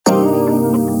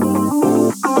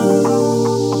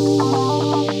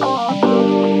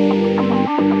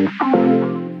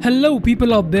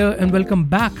people out there, and welcome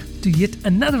back to yet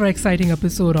another exciting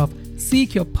episode of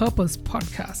Seek Your Purpose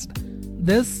podcast.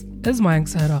 This is Mayank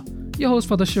Sahra, your host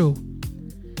for the show.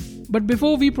 But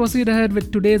before we proceed ahead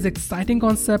with today's exciting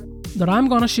concept that I'm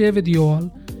gonna share with you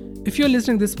all, if you're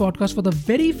listening to this podcast for the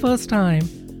very first time,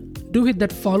 do hit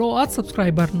that follow or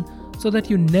subscribe button so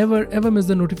that you never ever miss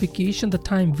the notification the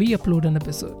time we upload an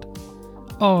episode.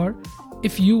 Or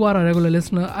if you are a regular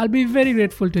listener, I'll be very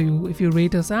grateful to you if you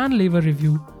rate us and leave a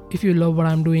review if you love what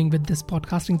I'm doing with this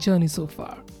podcasting journey so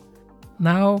far.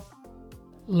 Now,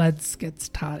 let's get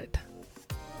started.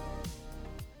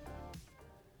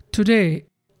 Today,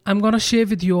 I'm going to share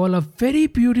with you all a very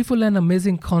beautiful and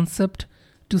amazing concept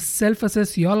to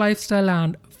self-assess your lifestyle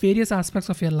and various aspects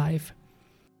of your life.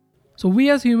 So we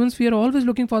as humans, we are always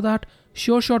looking for that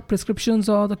short prescriptions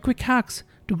or the quick hacks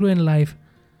to grow in life.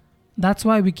 That's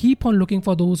why we keep on looking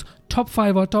for those top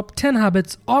 5 or top 10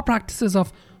 habits or practices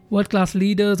of world-class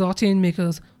leaders or change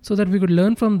makers so that we could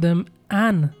learn from them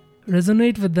and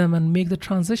resonate with them and make the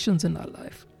transitions in our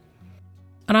life.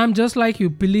 And I'm just like you,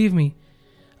 believe me.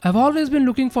 I've always been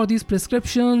looking for these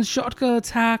prescriptions,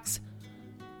 shortcuts, hacks.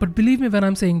 But believe me when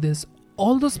I'm saying this,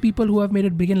 all those people who have made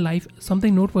it big in life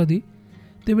something noteworthy,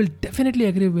 they will definitely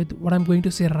agree with what I'm going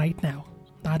to say right now.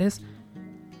 That is,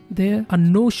 there are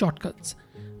no shortcuts.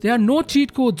 There are no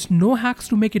cheat codes, no hacks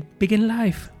to make it big in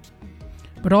life.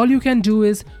 But all you can do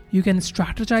is you can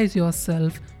strategize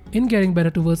yourself in getting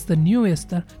better towards the newest,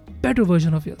 the better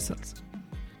version of yourselves.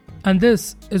 And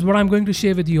this is what I'm going to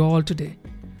share with you all today.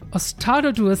 A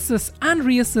starter to assess and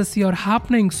reassess your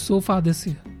happenings so far this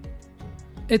year.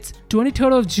 It's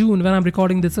 23rd of June when I'm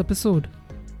recording this episode.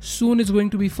 Soon it's going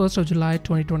to be 1st of July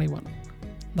 2021.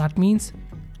 That means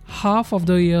half of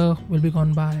the year will be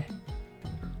gone by.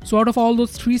 So out of all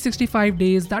those 365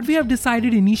 days that we have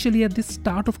decided initially at the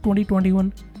start of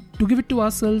 2021 to give it to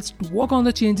ourselves, to work on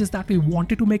the changes that we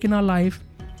wanted to make in our life,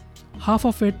 half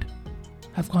of it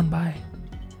have gone by.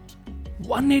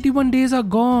 181 days are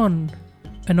gone,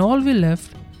 and all we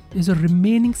left is the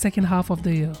remaining second half of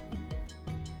the year.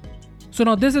 So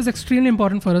now this is extremely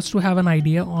important for us to have an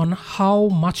idea on how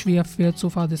much we have fared so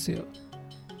far this year.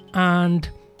 And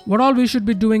what all we should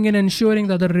be doing in ensuring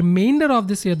that the remaining of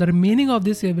this year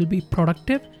will be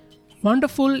productive,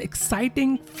 wonderful,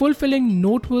 exciting, fulfilling,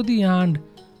 noteworthy, and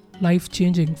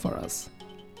life-changing for us.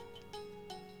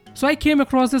 So I came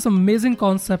across this amazing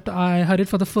concept. I heard it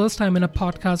for the first time in a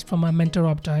podcast from my mentor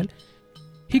Abdul.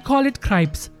 He called it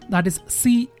CRIPES, that is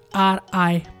CRIPES.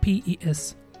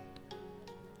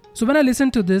 So when I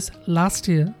listened to this last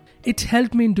year, it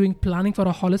helped me in doing planning for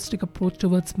a holistic approach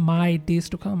towards my days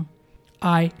to come.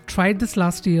 I tried this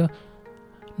last year,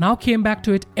 now came back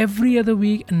to it every other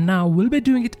week, and now we'll be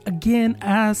doing it again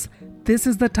as this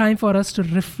is the time for us to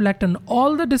reflect on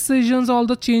all the decisions, all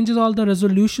the changes, all the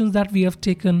resolutions that we have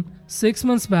taken 6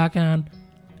 months back and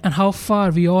how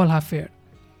far we all have fared.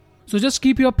 So just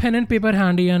keep your pen and paper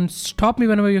handy and stop me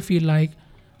whenever you feel like.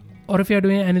 Or if you're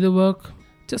doing any other work,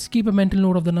 just keep a mental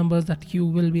note of the numbers that you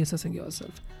will be assessing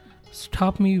yourself.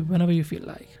 Stop me whenever you feel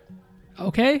like.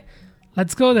 Okay,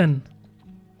 let's go then.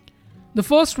 The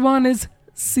first one is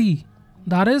C,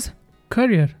 that is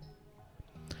career.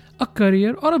 A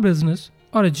career or a business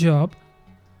or a job.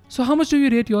 So how much do you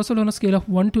rate yourself on a scale of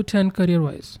 1 to 10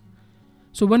 career-wise?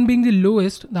 So 1 being the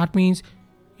lowest, that means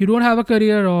you don't have a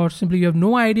career or simply you have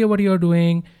no idea what you are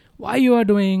doing, why you are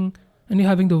doing, and you're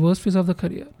having the worst phase of the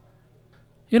career.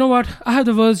 You know what? I have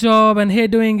the worst job and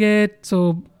hate doing it,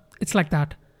 so it's like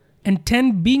that. And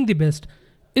 10 being the best.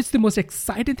 It's the most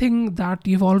exciting thing that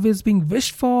you've always been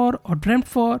wished for or dreamt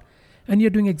for, and you're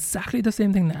doing exactly the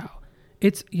same thing now.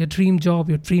 It's your dream job,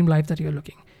 your dream life that you're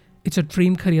looking. It's your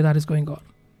dream career that is going on.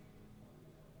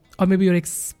 Or maybe you're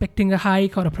expecting a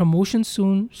hike or a promotion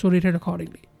soon, so rate it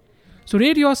accordingly. So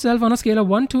rate yourself on a scale of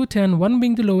 1 to 10, 1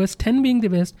 being the lowest, 10 being the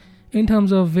best, in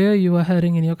terms of where you are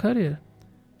heading in your career.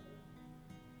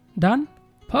 Done?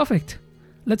 Perfect.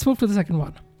 Let's move to the second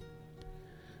one.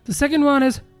 The second one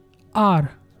is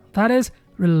R. That is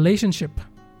relationship.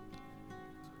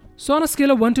 So on a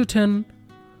scale of 1 to 10,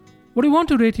 what do you want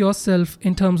to rate yourself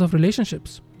in terms of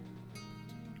relationships?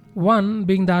 1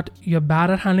 being that you're bad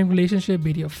at handling relationship, be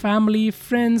it your family,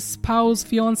 friends, spouse,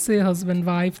 fiance, husband,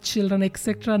 wife, children,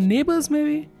 etc., neighbors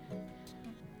maybe.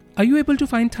 Are you able to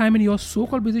find time in your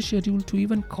so-called busy schedule to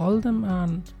even call them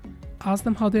and ask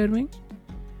them how they're doing?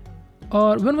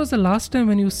 Or when was the last time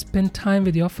when you spent time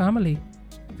with your family?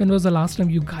 When was the last time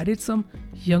you guided some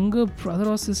younger brother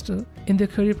or sister in their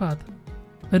career path?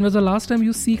 When was the last time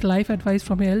you seek life advice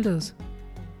from your elders?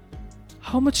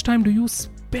 How much time do you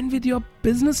spend with your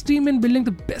business team in building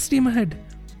the best team ahead?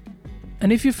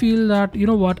 And if you feel that, you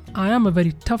know what, I am a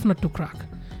very tough nut to crack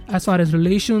as far as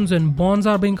relations and bonds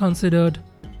are being considered,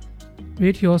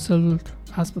 rate yourself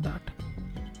as per that.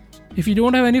 If you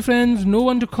don't have any friends, no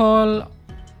one to call,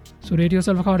 so rate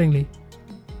yourself accordingly.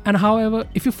 And however,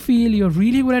 if you feel you're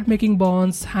really good at making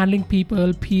bonds, handling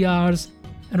people, PRs,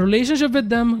 and relationship with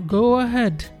them, go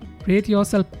ahead, rate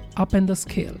yourself up in the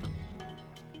scale.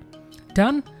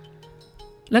 Done?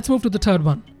 Let's move to the third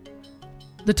one.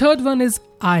 The third one is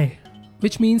I,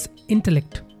 which means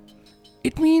intellect.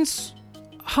 It means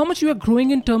how much you are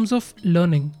growing in terms of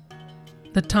learning,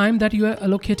 the time that you are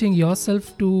allocating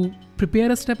yourself to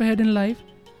prepare a step ahead in life.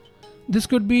 This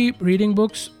could be reading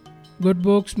books, good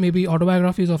books, maybe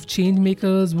autobiographies of change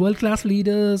makers, world-class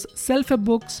leaders, self-help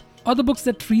books, or the books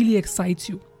that really excites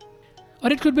you.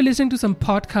 Or it could be listening to some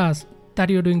podcast that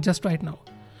you're doing just right now,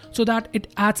 so that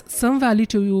it adds some value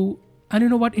to you, and you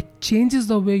know what, it changes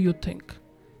the way you think.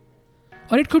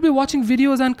 Or it could be watching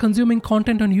videos and consuming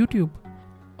content on YouTube.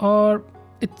 Or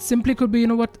it simply could be, you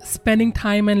know what, spending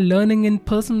time and learning in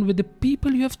person with the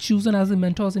people you have chosen as the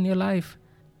mentors in your life.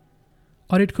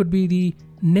 Or it could be the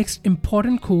next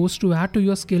important course to add to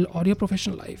your skill or your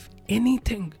professional life.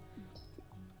 Anything.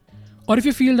 Or if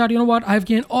you feel that, you know what, I've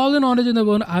gained all the knowledge in the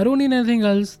world, I don't need anything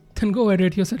else, then go ahead,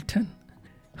 rate yourself 10.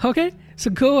 Okay?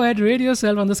 So go ahead, rate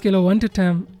yourself on the scale of 1 to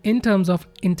 10 in terms of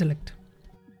intellect.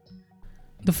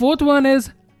 The fourth one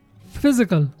is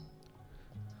physical.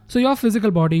 So your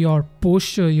physical body, your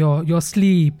posture, your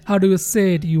sleep, how do you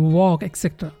sit, you walk,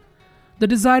 etc. The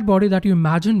desired body that you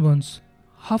imagined once,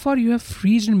 how far you have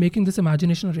reached in making this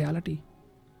imagination a reality.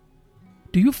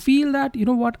 Do you feel that, you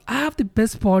know what, I have the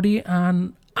best body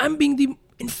and I'm being the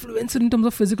influencer in terms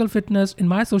of physical fitness in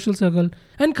my social circle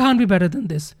and can't be better than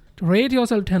this? Rate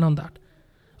yourself 10 on that.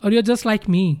 Or you're just like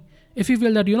me. If you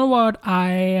feel that, you know what,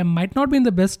 I might not be in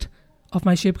the best of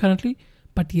my shape currently,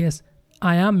 but yes,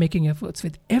 I am making efforts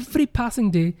with every passing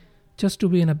day just to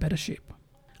be in a better shape.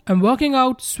 I'm working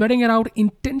out, sweating it out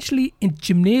intentionally in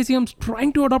gymnasiums,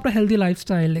 trying to adopt a healthy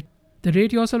lifestyle. Then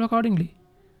rate yourself accordingly.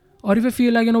 Or if you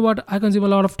feel like, you know what, I consume a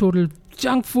lot of total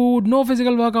junk food, no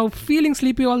physical workout, feeling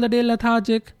sleepy all the day,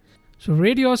 lethargic. So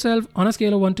rate yourself on a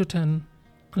scale of 1 to 10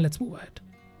 and let's move ahead.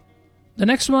 The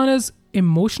next one is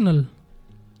emotional.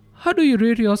 How do you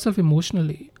rate yourself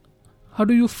emotionally? How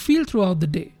do you feel throughout the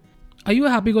day? Are you a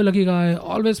happy-go-lucky guy,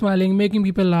 always smiling, making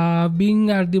people laugh, being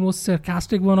at the most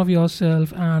sarcastic one of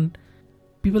yourself, and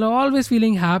people are always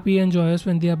feeling happy and joyous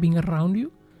when they are being around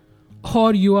you?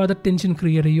 Or you are the tension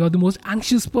creator, you are the most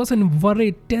anxious person,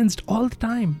 worried, tensed all the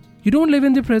time. You don't live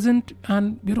in the present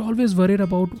and you're always worried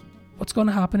about what's going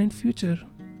to happen in future.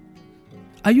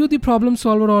 Are you the problem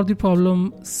solver or the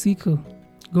problem seeker?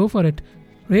 Go for it.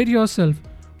 Rate yourself.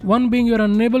 1 being you're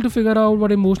unable to figure out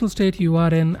what emotional state you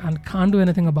are in and can't do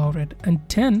anything about it. And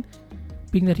 10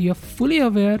 being that you're fully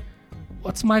aware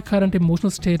what's my current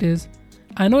emotional state is.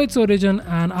 I know its origin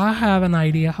and I have an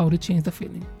idea how to change the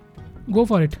feeling. Go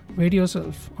for it. Rate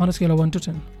yourself on a scale of 1 to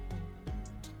 10.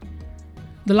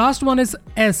 The last one is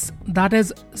S, that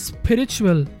is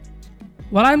spiritual.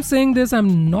 While I'm saying this,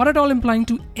 I'm not at all implying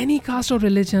to any caste or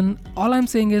religion. All I'm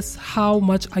saying is how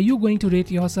much are you going to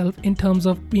rate yourself in terms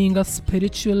of being a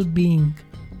spiritual being.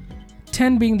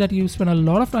 10 being that you spend a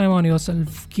lot of time on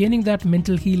yourself, gaining that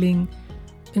mental healing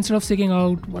instead of seeking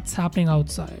out what's happening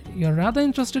outside. You're rather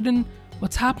interested in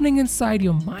what's happening inside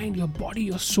your mind, your body,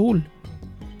 your soul.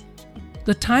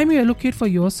 The time you allocate for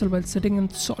yourself while sitting in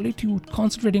solitude,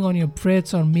 concentrating on your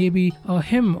breaths or maybe a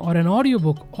hymn or an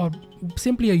audiobook or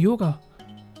simply a yoga.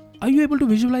 Are you able to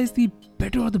visualize the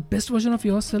better or the best version of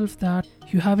yourself that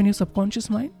you have in your subconscious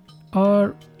mind?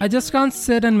 Or I just can't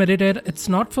sit and meditate. It's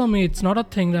not for me. It's not a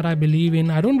thing that I believe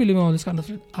in. I don't believe in all this kind of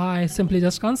shit. I simply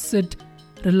just can't sit,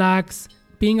 relax,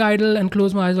 being idle and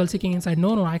close my eyes while seeking insight.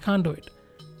 No, I can't do it.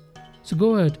 So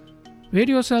go ahead. Rate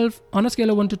yourself on a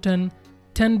scale of 1 to 10.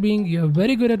 10 being you're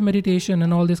very good at meditation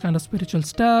and all this kind of spiritual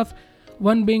stuff.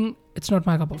 1 being it's not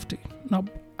my cup of tea. Now,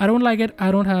 I don't like it.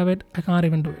 I don't have it. I can't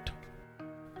even do it.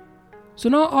 So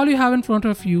now all you have in front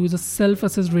of you is a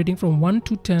self-assessed rating from 1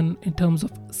 to 10 in terms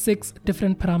of 6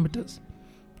 different parameters.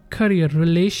 Career,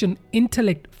 relation,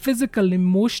 intellect, physical,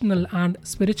 emotional, and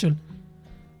spiritual.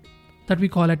 That we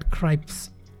call it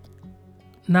cripes.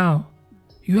 Now,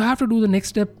 you have to do the next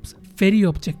steps very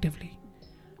objectively.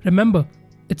 Remember,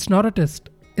 it's not a test.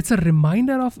 It's a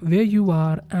reminder of where you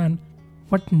are and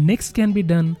what next can be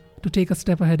done to take a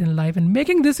step ahead in life and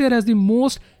making this year as the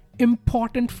most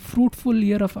important, fruitful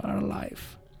year of our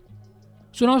life.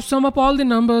 So now sum up all the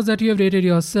numbers that you have rated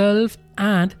yourself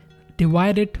and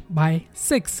divide it by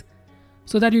 6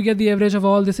 so that you get the average of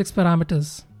all the 6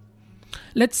 parameters.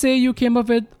 Let's say you came up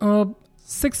with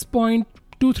 6.5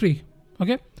 23.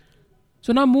 Okay.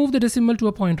 So now move the decimal to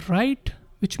a point right,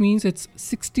 which means it's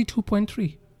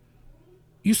 62.3.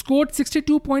 You scored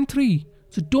 62.3.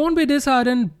 So don't be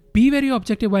disheartened. Be very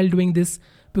objective while doing this,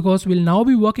 because we'll now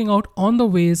be working out on the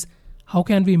ways how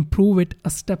can we improve it a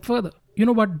step further. You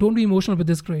know what? Don't be emotional with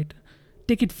this grade.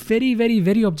 Take it very, very,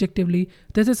 very objectively.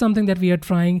 This is something that we are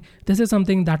trying. This is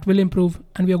something that will improve,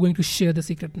 and we are going to share the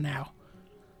secret now.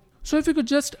 So if you could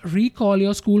just recall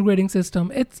your school grading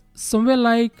system, it's somewhere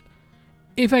like,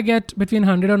 if I get between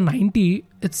 100 or 90,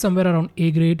 it's somewhere around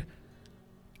A grade.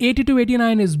 80 to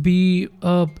 89 is B,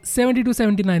 70 to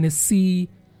 79 is C,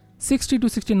 60 to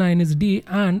 69 is D,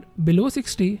 and below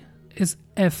 60 is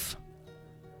F.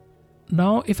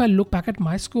 Now, if I look back at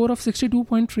my score of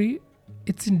 62.3,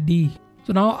 it's in D.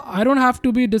 So now I don't have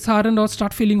to be disheartened or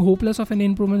start feeling hopeless of any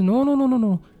improvement.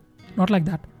 No. Not like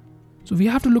that. So we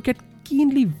have to look at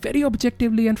keenly, very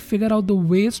objectively, and figure out the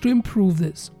ways to improve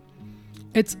this.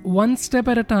 It's one step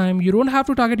at a time. You don't have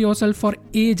to target yourself for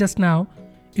A just now.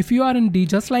 If you are in D,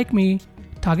 just like me,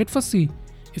 target for C.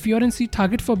 If you are in C,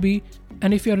 target for B.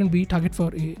 And if you are in B, target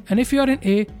for A. And if you are in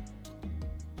A,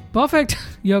 perfect,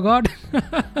 you're God.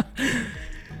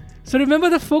 So remember,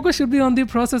 the focus should be on the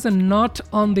process and not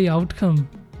on the outcome.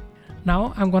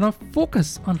 Now I'm going to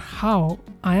focus on how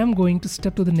I am going to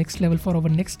step to the next level for our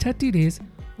next 30 days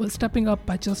while stepping up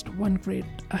by just one grade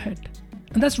ahead.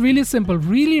 And that's really simple,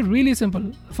 really, really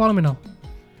simple. Follow me now.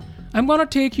 I'm going to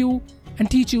take you and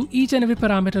teach you each and every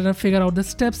parameter and figure out the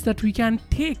steps that we can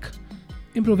take,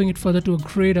 improving it further to a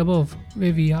grade above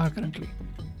where we are currently.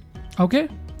 Okay,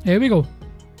 here we go.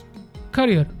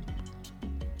 Career.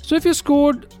 So if you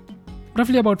scored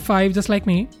roughly about 5, just like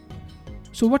me,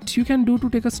 so what you can do to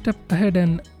take a step ahead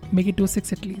and make it to a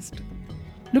 6 at least.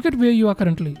 Look at where you are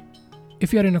currently.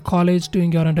 If you're in a college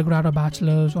doing your undergrad or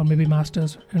bachelor's or maybe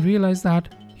master's, and realize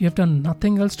that you have done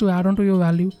nothing else to add on to your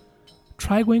value,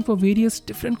 try going for various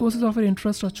different courses of your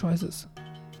interest or choices.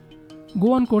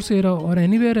 Go on Coursera or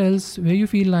anywhere else where you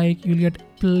feel like you'll get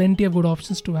plenty of good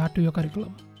options to add to your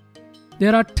curriculum.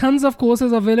 There are tons of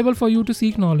courses available for you to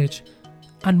seek knowledge,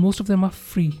 and most of them are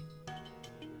free.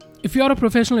 If you are a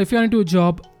professional, if you are into a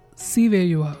job, see where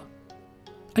you are.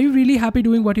 Are you really happy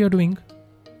doing what you're doing?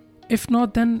 If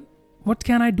not, then what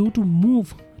can I do to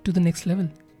move to the next level?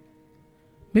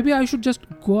 Maybe I should just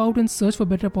go out and search for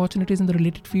better opportunities in the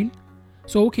related field.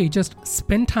 So okay, just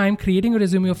spend time creating a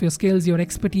resume of your skills, your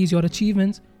expertise, your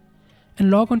achievements,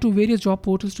 and log on to various job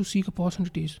portals to seek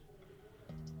opportunities.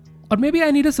 Or maybe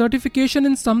I need a certification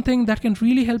in something that can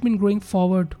really help me in growing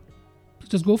forward. So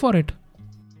just go for it.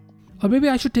 Or maybe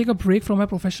I should take a break from my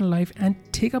professional life and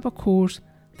take up a course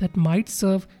that might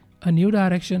serve a new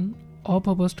direction or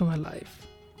purpose to my life.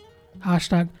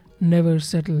 Hashtag never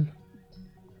settle.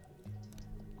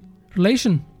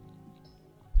 Relation.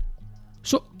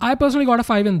 So I personally got a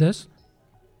 5 in this.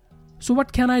 So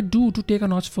what can I do to take a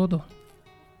notch further?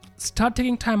 Start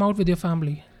taking time out with your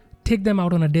family. Take them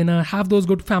out on a dinner, have those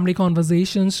good family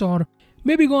conversations, or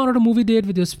maybe go on a movie date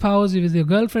with your spouse, with your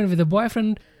girlfriend, with your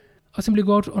boyfriend, or simply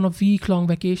go out on a week-long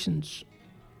vacations.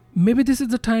 Maybe this is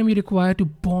the time you require to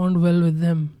bond well with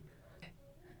them.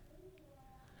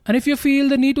 And if you feel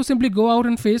the need to simply go out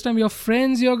and FaceTime your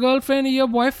friends, your girlfriend, your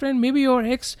boyfriend, maybe your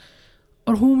ex,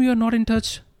 or whom you are not in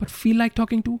touch but feel like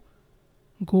talking to,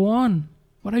 go on.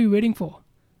 What are you waiting for?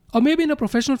 Or maybe in a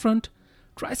professional front,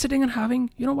 try sitting and having,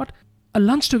 a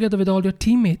lunch together with all your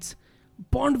teammates.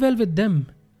 Bond well with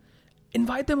them.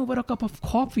 Invite them over a cup of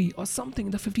coffee or something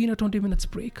in the 15 or 20 minutes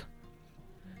break.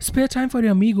 Spare time for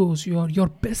your amigos, your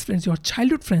best friends, your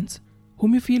childhood friends,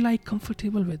 whom you feel like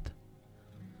comfortable with.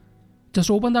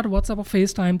 Just open that WhatsApp or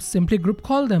FaceTime, simply group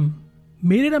call them.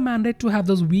 Made it a mandate to have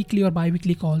those weekly or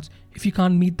bi-weekly calls if you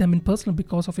can't meet them in person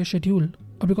because of your schedule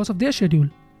or because of their schedule.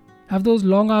 Have those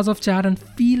long hours of chat and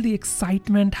feel the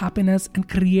excitement, happiness, and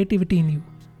creativity in you.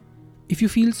 If you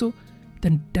feel so,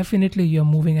 then definitely you're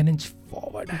moving an inch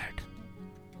forward ahead.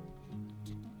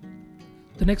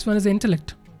 The next one is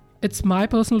intellect. It's my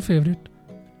personal favorite.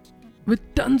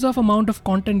 With tons of amount of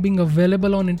content being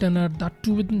available on internet, that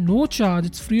too with no charge,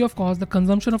 it's free of cost, the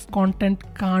consumption of content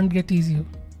can't get easier.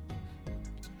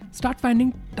 Start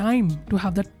finding time to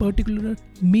have that particular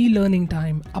me learning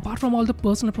time, apart from all the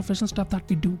personal and professional stuff that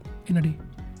we do in a day.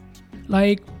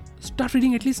 Like, start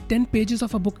reading at least 10 pages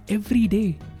of a book every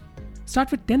day.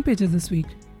 Start with 10 pages this week,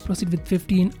 proceed with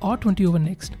 15 or 20 over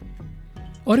next.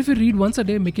 Or if you read once a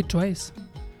day, make it twice.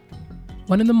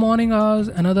 One in the morning hours,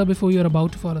 another before you're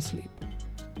about to fall asleep.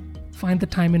 Find the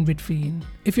time in between.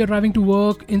 If you're driving to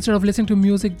work, instead of listening to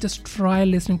music, just try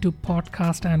listening to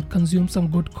podcast and consume some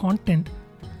good content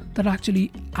that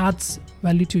actually adds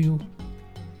value to you.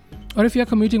 Or if you're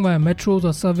commuting via metros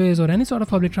or subways or any sort of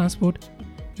public transport,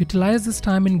 utilize this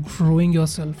time in growing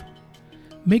yourself.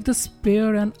 Make the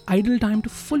spare and idle time to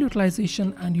full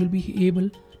utilization, and you'll be able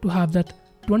to have that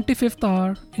 25th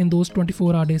hour in those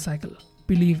 24-hour day cycle.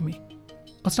 Believe me.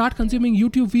 Or start consuming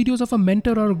YouTube videos of a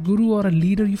mentor or a guru or a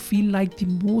leader you feel like the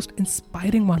most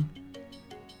inspiring one.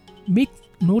 Make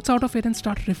notes out of it and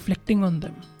start reflecting on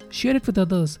them. Share it with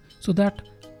others so that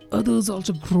others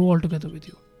also grow all together with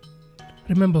you.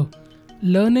 Remember,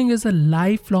 learning is a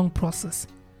lifelong process.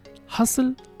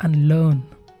 Hustle and learn.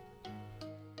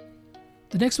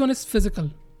 The next one is physical.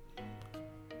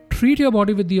 Treat your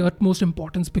body with the utmost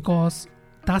importance, because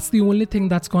that's the only thing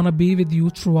that's gonna be with you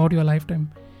throughout your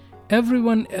lifetime.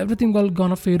 Everything will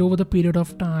gonna fade over the period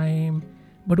of time,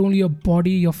 but only your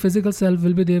body, your physical self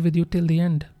will be there with you till the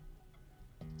end.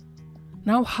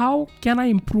 Now, how can I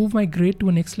improve my grade to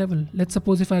a next level? Let's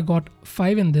suppose if I got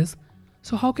 5 in this,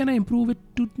 so how can I improve it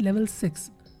to level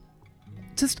 6?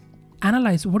 Just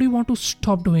analyze, what do you want to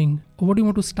stop doing, or what do you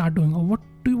want to start doing, or what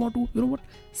do you want to,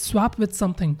 swap with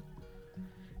something.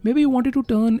 Maybe you wanted to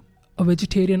turn a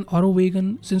vegetarian or a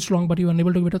vegan since long, but you are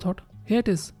unable to give it a thought. Here it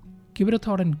is. Give it a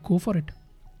thought and go for it.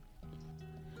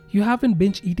 You have been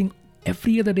binge eating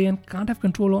every other day and can't have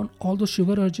control on all those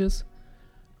sugar urges.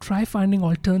 Try finding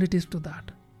alternatives to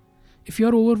that. If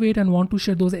you're overweight and want to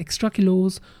shed those extra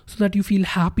kilos so that you feel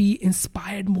happy,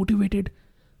 inspired, motivated,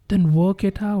 then work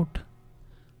it out.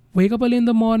 Wake up early in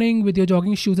the morning with your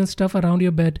jogging shoes and stuff around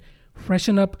your bed,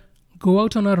 freshen up, go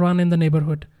out on a run in the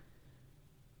neighborhood.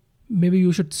 Maybe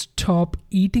you should stop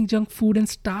eating junk food and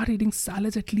start eating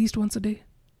salads at least once a day.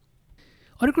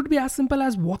 Or it could be as simple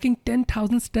as walking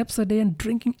 10,000 steps a day and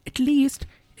drinking at least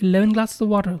 11 glasses of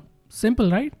water. Simple,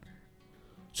 right?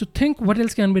 So think what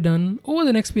else can be done over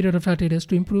the next period of 30 days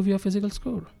to improve your physical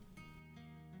score.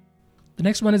 The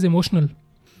next one is emotional.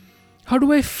 How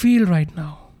do I feel right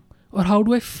now? Or how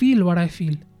do I feel what I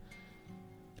feel?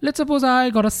 Let's suppose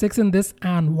I got a 6 in this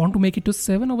and want to make it to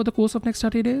 7 over the course of next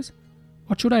 30 days.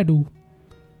 What should I do?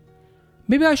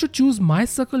 Maybe I should choose my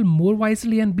circle more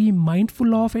wisely and be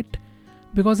mindful of it,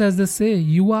 because as they say,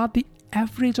 you are the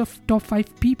average of top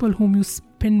 5 people whom you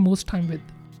spend most time with.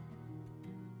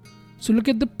 So look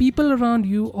at the people around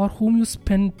you or whom you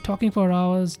spend talking for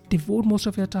hours, devote most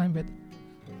of your time with.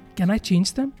 Can I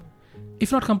change them?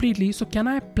 If not completely, so can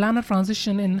I plan a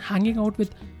transition in hanging out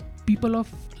with people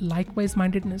of likewise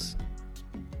mindedness?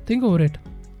 Think over it.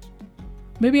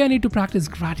 Maybe I need to practice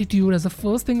gratitude as the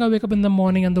first thing I wake up in the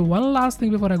morning and the one last thing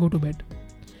before I go to bed.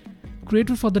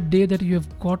 Grateful for the day that you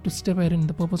have got to step ahead in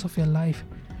the purpose of your life.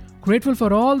 Grateful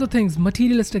for all the things,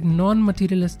 materialistic,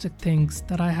 non-materialistic things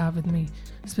that I have with me,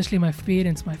 especially my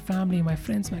parents, my family, my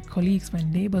friends, my colleagues, my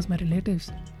neighbors, my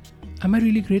relatives. Am I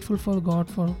really grateful for God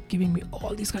for giving me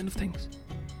all these kind of things?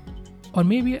 Or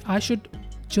maybe I should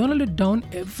journal it down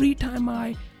every time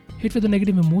I hit with a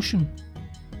negative emotion.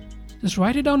 Just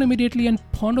write it down immediately and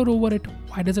ponder over it.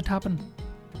 Why does it happen?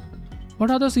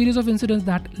 What are the series of incidents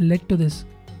that led to this?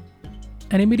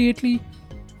 And immediately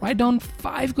write down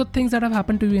 5 good things that have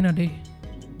happened to you in a day.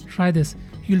 Try this.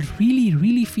 You'll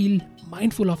really feel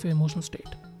mindful of your emotional state.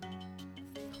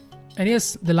 And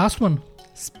yes, the last one,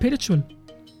 spiritual.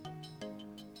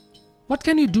 What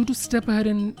can you do to step ahead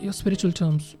in your spiritual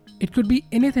terms? It could be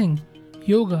anything.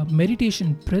 Yoga,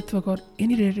 meditation, breathwork, or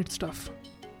any related stuff.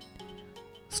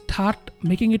 Start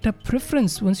making it a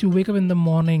preference once you wake up in the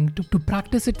morning to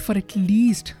practice it for at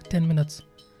least 10 minutes.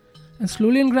 And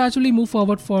slowly and gradually move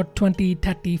forward for 20,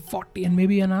 30, 40 and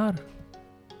maybe an hour.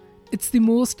 It's the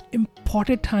most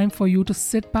important time for you to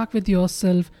sit back with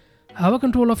yourself, have a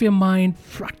control of your mind,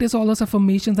 practice all those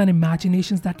affirmations and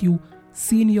imaginations that you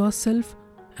see in yourself,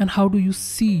 and how do you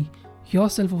see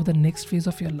yourself over the next phase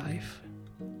of your life.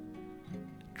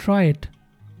 Try it.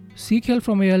 Seek help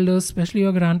from your elders, especially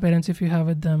your grandparents if you have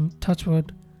with them. Touch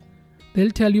wood. They'll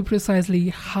tell you precisely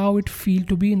how it feels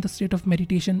to be in the state of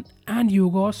meditation and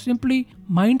yoga or simply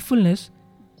mindfulness,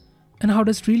 and how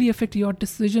does it really affect your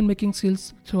decision-making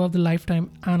skills throughout the lifetime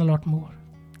and a lot more.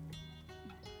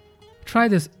 Try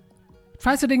this.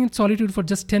 Try sitting in solitude for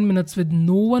just 10 minutes with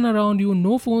no one around you,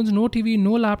 no phones, no TV,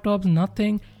 no laptops,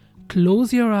 nothing.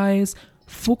 Close your eyes,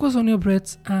 focus on your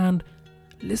breaths and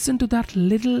listen to that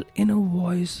little inner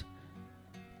voice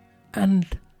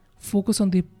and focus on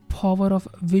the power of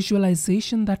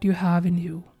visualization that you have in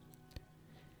you.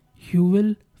 You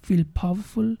will feel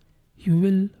powerful. You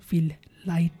will feel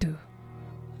lighter.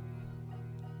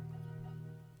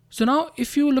 So now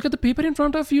if you look at the paper in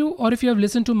front of you, or if you have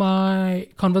listened to my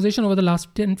conversation over the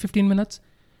last 10-15 minutes,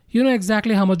 you know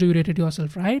exactly how much do you rate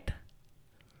yourself, right?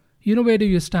 You know where do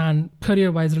you stand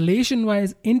career-wise,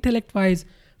 relation-wise, intellect-wise,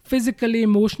 physically,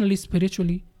 emotionally,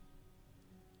 spiritually.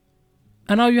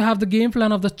 And now you have the game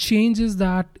plan of the changes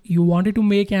that you wanted to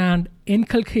make and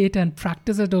inculcate and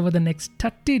practice it over the next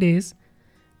 30 days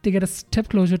to get a step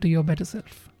closer to your better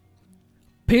self.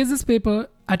 Paste this paper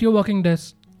at your working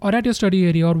desk or at your study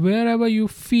area or wherever you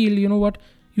feel,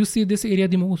 you see this area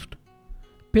the most.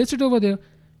 Paste it over there.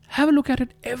 Have a look at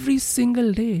it every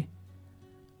single day.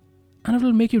 And it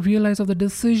will make you realize of the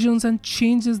decisions and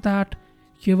changes that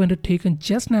you have undertaken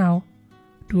just now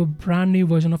to a brand new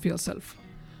version of yourself.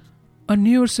 A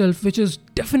newer self which is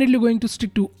definitely going to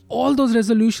stick to all those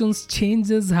resolutions,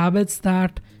 changes, habits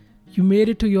that you made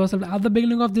it to yourself at the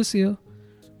beginning of this year,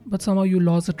 but somehow you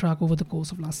lost the track over the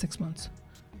course of last 6 months.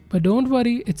 But don't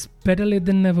worry, it's better late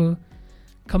than never.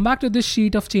 Come back to this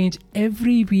sheet of change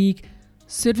every week,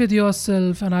 sit with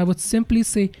yourself, and I would simply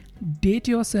say date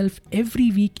yourself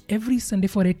every week, every Sunday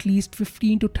for at least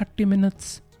 15 to 30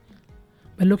 minutes.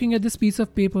 By looking at this piece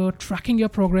of paper, tracking your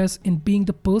progress in being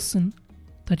the person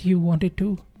that you wanted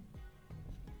to.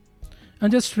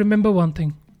 And just remember one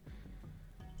thing.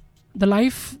 The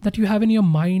life that you have in your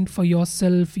mind for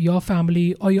yourself, your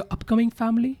family, or your upcoming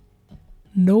family,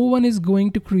 no one is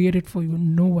going to create it for you.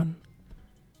 No one.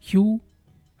 You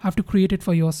have to create it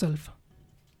for yourself.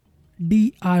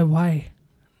 DIY.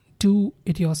 Do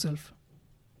it yourself.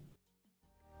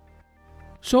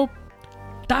 So,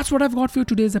 that's what I've got for you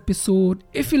today's episode.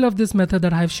 If you love this method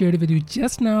that I've shared with you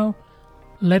just now,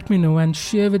 let me know and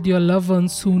share with your loved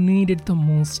ones who need it the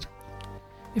most.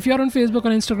 If you're on Facebook or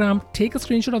Instagram, take a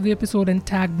screenshot of the episode and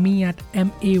tag me at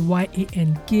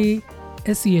MAYANKSEHRA,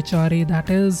 that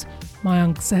is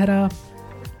Mayank Sehra.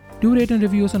 Do rate and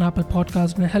reviews on Apple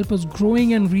Podcasts and help us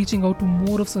growing and reaching out to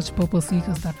more of such purpose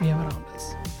seekers that we have around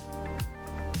us.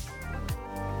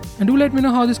 And do let me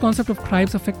know how this concept of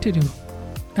tribes affected you,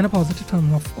 in a positive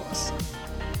term, of course.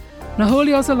 Now hold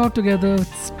yourself out together,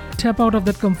 step out of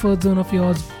that comfort zone of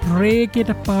yours, break it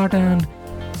apart and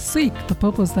seek the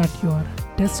purpose that you are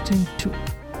destined to.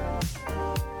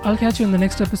 I'll catch you in the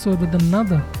next episode with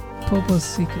another purpose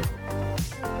seeker.